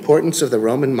to the importance of the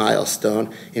Roman milestone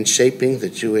in shaping the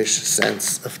Jewish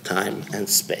sense of time and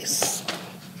space.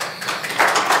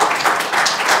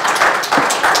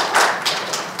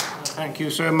 Thank you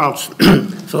so much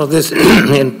for this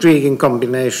intriguing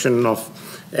combination of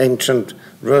ancient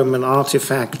Roman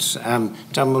artifacts and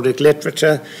Talmudic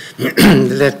literature.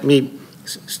 Let me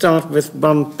start with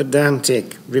one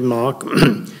pedantic remark.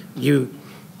 You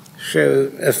show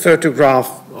a photograph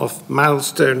of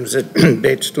milestones at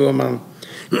Beit Sturman.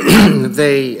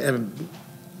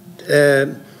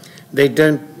 They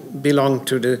don't belong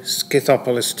to the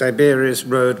Scythopolis-Tiberias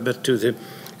road, but to the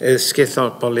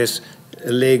Scythopolis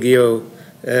Legio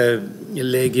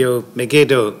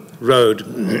Megiddo road.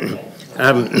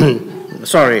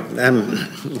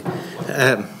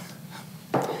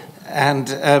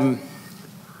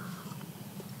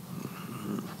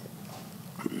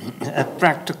 A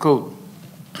practical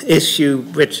issue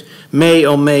which may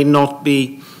or may not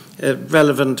be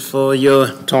relevant for your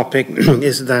topic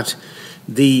is that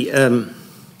the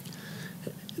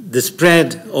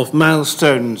spread of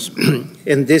milestones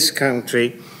in this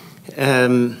country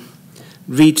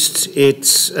reached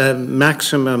its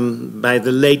maximum by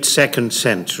the late 2nd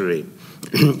century.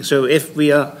 So if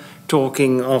we are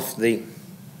talking of the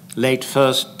late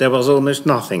 1st, there was almost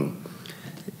nothing.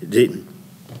 The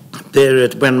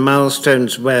period when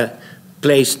milestones were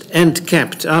placed and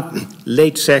kept up,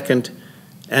 late 2nd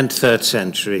and 3rd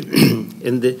century.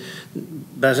 In the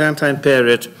Byzantine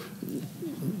period,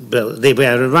 well, they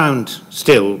were around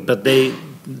still, but they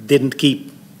didn't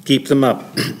keep them up.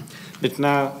 But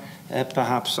now,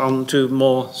 perhaps on to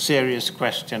more serious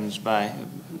questions by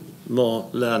more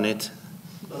learned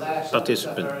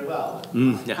participants. Very well.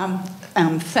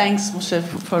 Thanks, Moshe,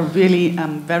 for a really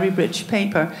very rich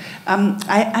paper.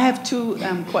 I have two,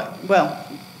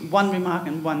 one remark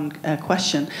and one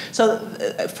question. So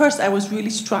first, I was really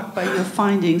struck by your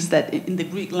findings that in the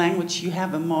Greek language you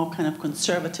have a more kind of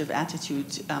conservative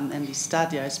attitude, and the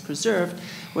stadia is preserved,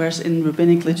 whereas in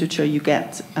rabbinic literature you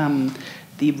get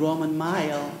the Roman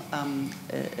mile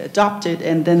adopted,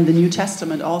 and then the New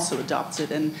Testament also adopts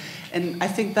it. And I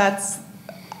think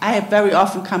I have very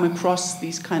often come across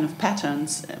these kind of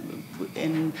patterns,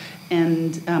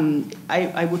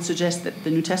 I would suggest that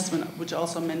the New Testament, which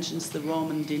also mentions the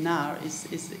Roman dinar,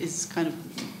 is kind of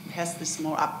has this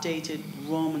more updated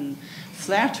Roman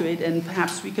flair to it, and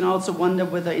perhaps we can also wonder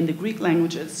whether in the Greek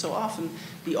language, as so often,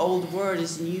 the old word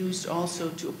is used also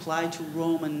to apply to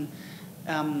Roman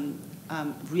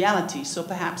reality. So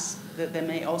perhaps there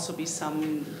may also be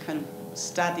some kind of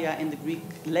stadia in the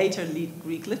later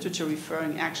Greek literature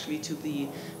referring actually to the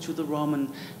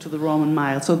Roman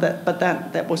mile. So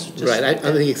that was just right.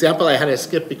 The example I had to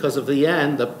skip because of the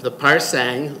end, the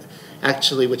parsang,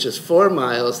 actually, which is 4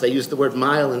 miles, they used the word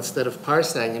mile instead of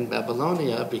parsang in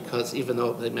Babylonia because even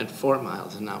though they meant 4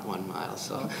 miles and not 1 mile,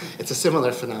 so it's a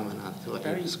similar phenomenon to what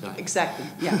you described. Exactly.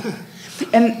 Yeah.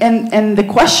 and the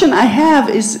question I have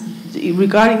is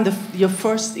regarding your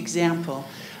first example.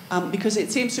 Because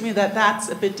it seems to me that that's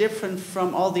a bit different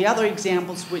from all the other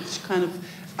examples which kind of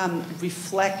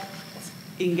reflect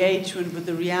engagement with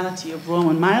the reality of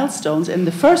Roman milestones. And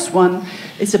the first one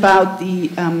is about the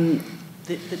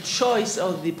choice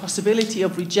or the possibility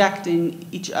of rejecting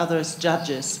each other's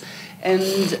judges.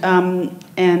 And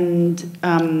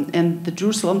the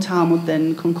Jerusalem Talmud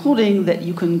then concluding that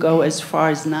you can go as far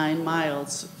as 9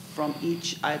 miles from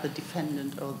each either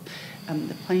defendant or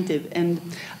the plaintiff. And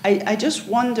I just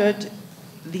wondered,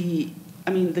 the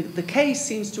case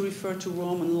seems to refer to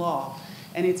Roman law,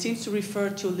 And it seems to refer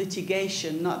to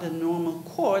litigation, not a normal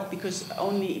court, because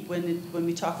only when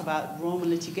we talk about Roman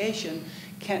litigation,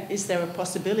 is there a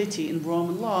possibility in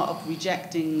Roman law of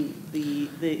rejecting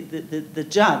the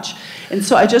judge? And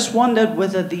so I just wondered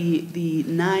whether the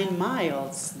 9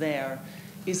 miles there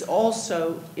is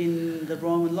also in the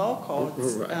Roman law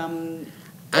codes. Right.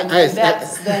 And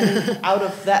that's then out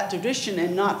of that tradition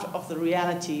and not of the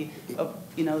reality of,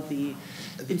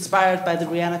 inspired by the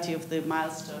reality of the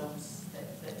milestones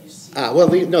that you see.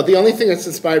 The only thing that's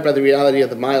inspired by the reality of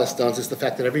the milestones is the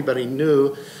fact that everybody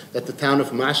knew that the town of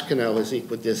Mashkeno was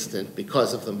equidistant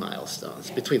because of the milestones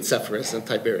between Sepphoris and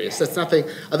Tiberias. That's nothing,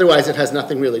 otherwise it has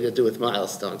nothing really to do with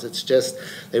milestones. It's just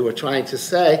they were trying to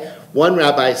say, one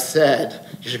rabbi said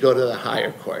you should go to the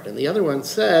higher court, and the other one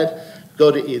said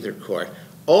go to either court.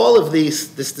 All of this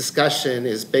discussion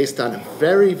is based on a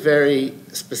very, very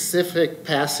specific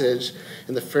passage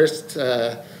in the first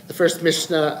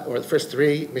Mishnah, or the first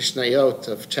 3 Mishnayot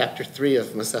of chapter 3 of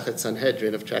Masachet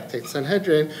Sanhedrin, of Tractate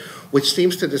Sanhedrin, which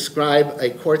seems to describe a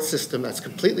court system that's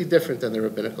completely different than the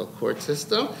rabbinical court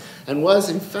system, and was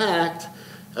in fact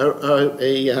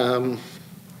apparently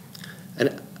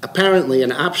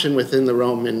an option within the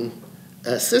Roman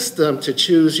system to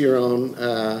choose your own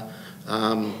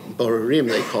borurim,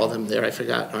 they call them there. I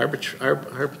forgot,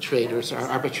 arbitrators or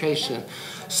arbitration.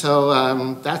 So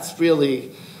I've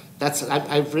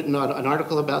written an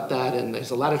article about that, and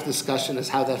there's a lot of discussion as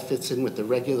how that fits in with the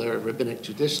regular rabbinic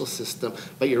judicial system.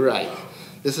 But you're right,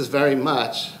 this is very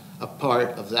much a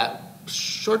part of that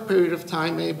short period of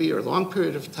time, maybe, or long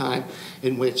period of time,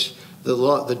 in which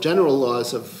the general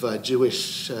laws of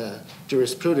Jewish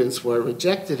jurisprudence were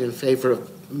rejected in favor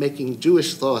of making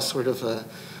Jewish law sort of a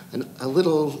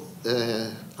little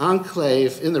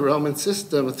enclave in the Roman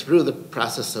system through the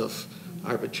process of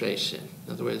arbitration.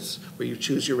 In other words, where you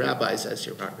choose your rabbis as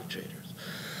your arbitrators.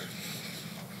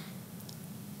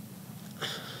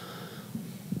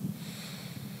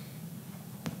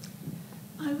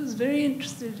 I was very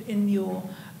interested in your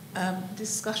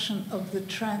discussion of the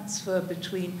transfer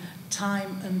between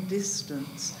time and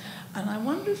distance. And I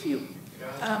wonder if you...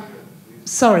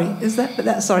 Sorry,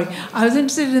 sorry. I was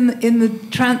interested in the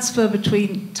transfer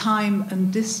between time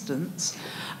and distance,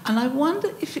 and I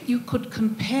wonder if you could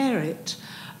compare it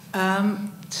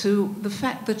to the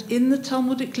fact that in the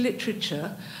Talmudic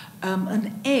literature,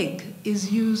 an egg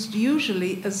is used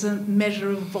usually as a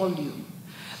measure of volume,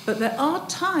 but there are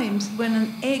times when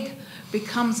an egg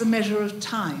becomes a measure of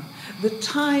time. The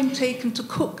time taken to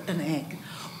cook an egg,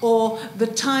 or the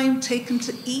time taken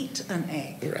to eat an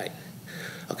egg. Right.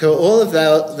 Okay, well, all of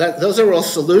those are all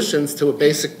solutions to a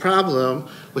basic problem,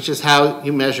 which is how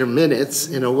you measure minutes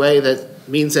in a way that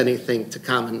means anything to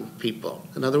common people.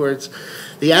 In other words,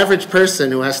 the average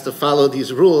person who has to follow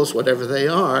these rules, whatever they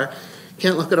are,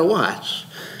 can't look at a watch.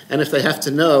 And if they have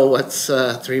to know what's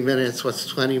 3 minutes, what's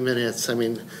 20 minutes, I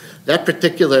mean, that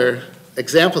particular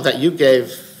example that you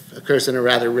gave occurs in a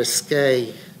rather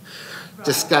risque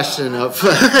discussion of,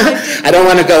 I don't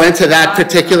want to go into that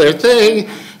particular thing,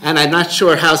 and I'm not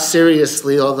sure how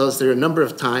seriously, although there are a number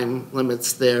of time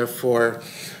limits there for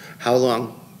how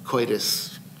long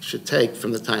coitus should take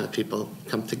from the time that people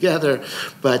come together.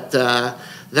 But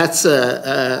that's,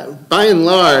 by and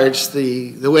large,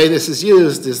 the way this is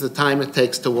used is the time it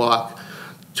takes to walk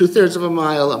 2/3 of a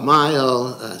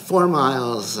mile, 4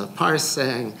 miles, a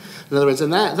parsang. In other words,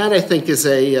 and that I think is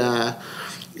a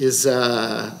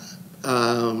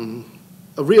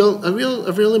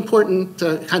real important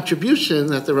contribution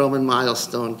that the Roman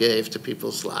milestone gave to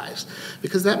people's lives,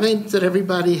 because that meant that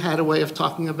everybody had a way of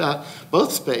talking about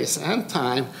both space and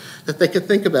time that they could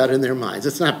think about in their minds.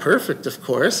 It's not perfect, of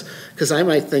course, because I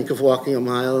might think of walking a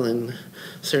mile in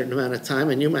a certain amount of time,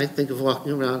 and you might think of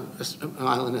walking around a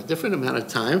mile in a different amount of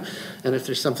time, and if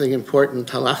there's something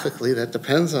important halakhically that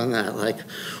depends on that, like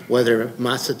whether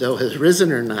matzah dough has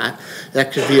risen or not,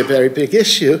 that could be a very big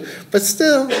issue. But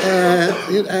still,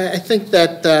 I think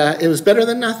that it was better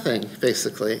than nothing,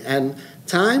 basically. And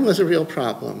time was a real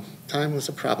problem. Time was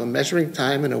a problem, measuring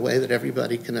time in a way that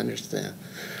everybody can understand.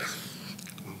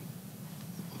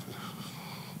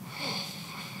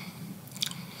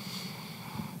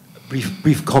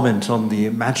 Brief comment on the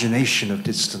imagination of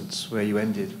distance, where you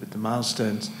ended with the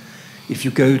milestones. If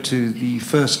you go to the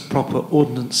first proper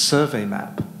ordnance survey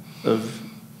map of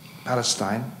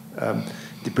Palestine,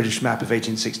 the British map of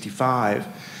 1865,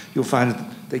 you'll find that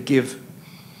they give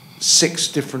 6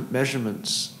 different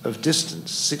measurements of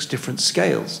distance, 6 different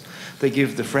scales. They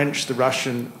give the French, the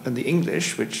Russian, and the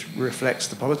English, which reflects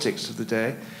the politics of the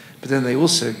day, but then they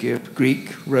also give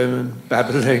Greek, Roman,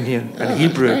 Babylonian, and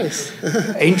Hebrew, nice.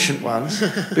 ancient ones,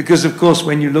 because of course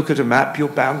when you look at a map, you're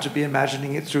bound to be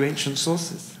imagining it through ancient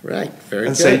sources. Right, very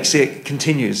and good. So you see it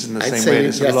continues in the same way.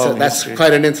 There's a long that's history.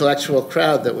 quite an intellectual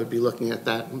crowd that would be looking at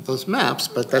those maps,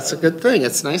 but that's a good thing.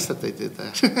 It's nice that they did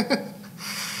that.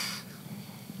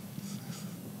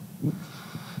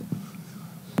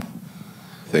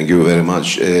 Thank you very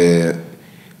much.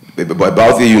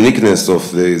 About the uniqueness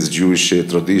of this Jewish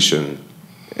tradition,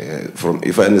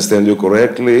 if I understand you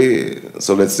correctly,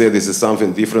 so let's say this is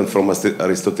something different from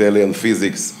Aristotelian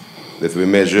physics, that we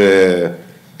measure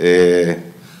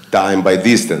time by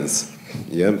distance.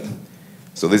 Yeah.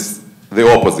 So this is the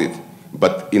opposite.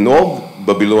 But in old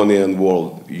Babylonian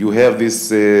world, you have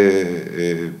this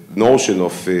notion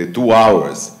of 2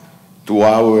 hours, 2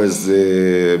 hours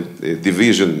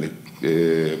division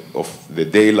of the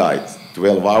daylight,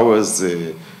 12 hours,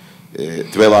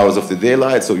 12 hours of the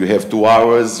daylight, so you have 2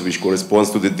 hours which corresponds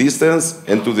to the distance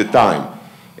and to the time.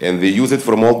 And they use it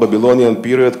from old Babylonian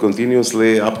period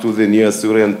continuously up to the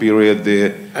Neo-Assyrian period.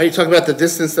 Are you talking about the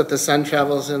distance that the sun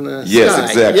travels in the sky? Yes,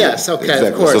 exactly. Yes, okay, exactly.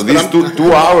 of course. So these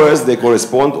two hours, they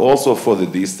correspond also for the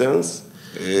distance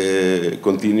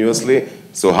continuously.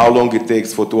 So how long it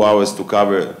takes for 2 hours to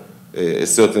cover a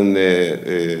certain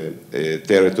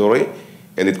territory,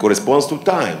 and it corresponds to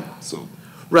time. So.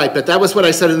 Right, but that was what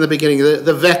I said in the beginning.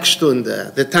 The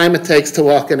Wegstunde, the time it takes to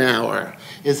walk an hour,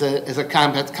 is a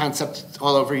concept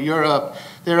all over Europe.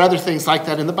 There are other things like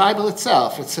that in the Bible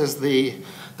itself. It says the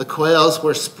quails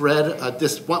were spread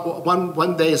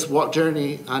one day's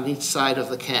journey on each side of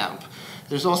the camp.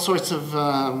 There's all sorts of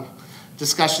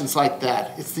discussions like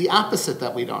that. It's the opposite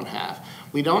that we don't have.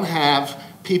 We don't have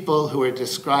people who are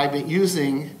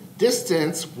using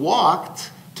distance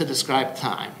walked to describe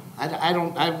time.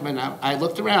 I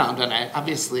looked around, and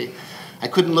I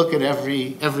couldn't look at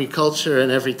every culture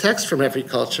and every text from every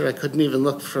culture. I couldn't even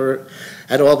look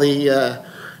at all the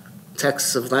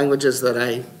texts of languages that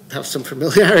I have some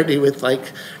familiarity with,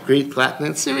 like Greek, Latin,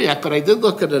 and Syriac. But I did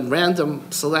look at a random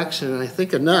selection, and I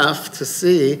think enough to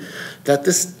see that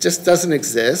this just doesn't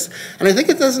exist. And I think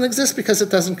it doesn't exist because it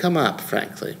doesn't come up,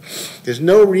 frankly. There's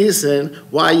no reason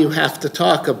why you have to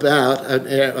talk about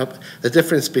the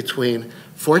difference between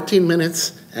 14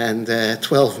 minutes and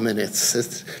 12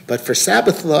 minutes. But for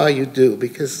Sabbath law, you do,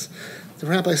 because the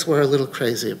rabbis were a little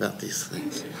crazy about these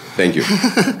things. Thank you.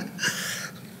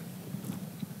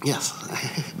 Yes.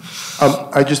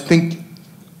 I just think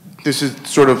this is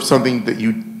sort of something that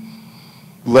you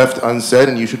left unsaid,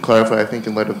 and you should clarify, I think,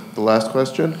 in light of the last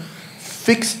question.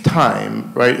 Fixed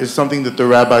time, right, is something that the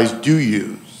rabbis do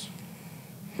use,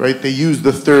 right? They use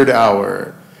the 3rd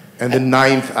hour and the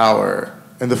 9th hour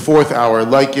and the 4th hour,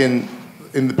 like in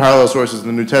the parallel sources in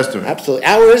the New Testament. Absolutely.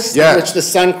 Hours in which the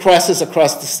sun crosses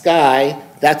across the sky,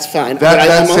 that's fine.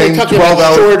 That's I'm only talking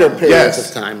about shorter periods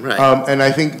of time, right? And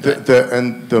I think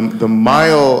the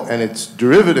mile and its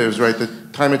derivatives, right, the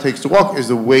time it takes to walk, is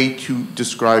a way to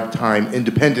describe time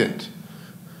independent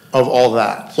of all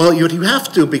that. Well, you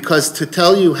have to, because to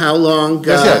tell you how long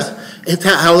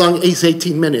how long is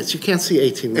 18 minutes? You can't see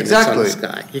 18 minutes on the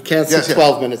sky. You can't see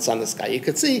 12 minutes on the sky. You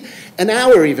could see an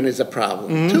hour even is a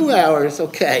problem. Mm-hmm. 2 hours,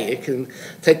 okay. You can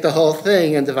take the whole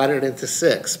thing and divide it into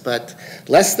 6. But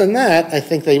less than that, I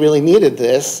think they really needed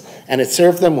this, and it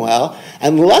served them well.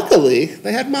 And luckily,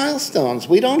 they had milestones.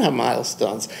 We don't have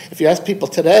milestones. If you ask people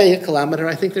today, a kilometer,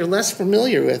 I think they're less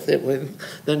familiar with it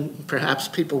than perhaps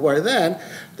people were then.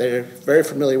 They're very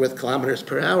familiar with kilometers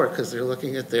per hour because they're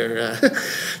looking at their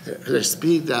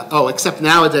speed. Except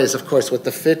nowadays, of course, with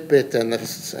the Fitbit and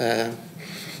the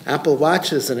Apple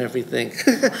Watches and everything.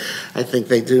 I think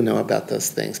they do know about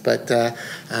those things. But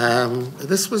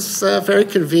this was a very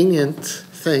convenient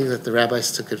thing that the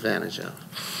rabbis took advantage of.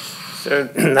 So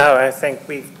now I think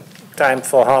we've time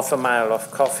for half a mile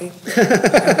of coffee.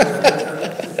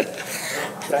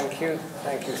 Thank you.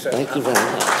 Thank you so much. Thank you very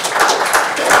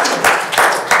much.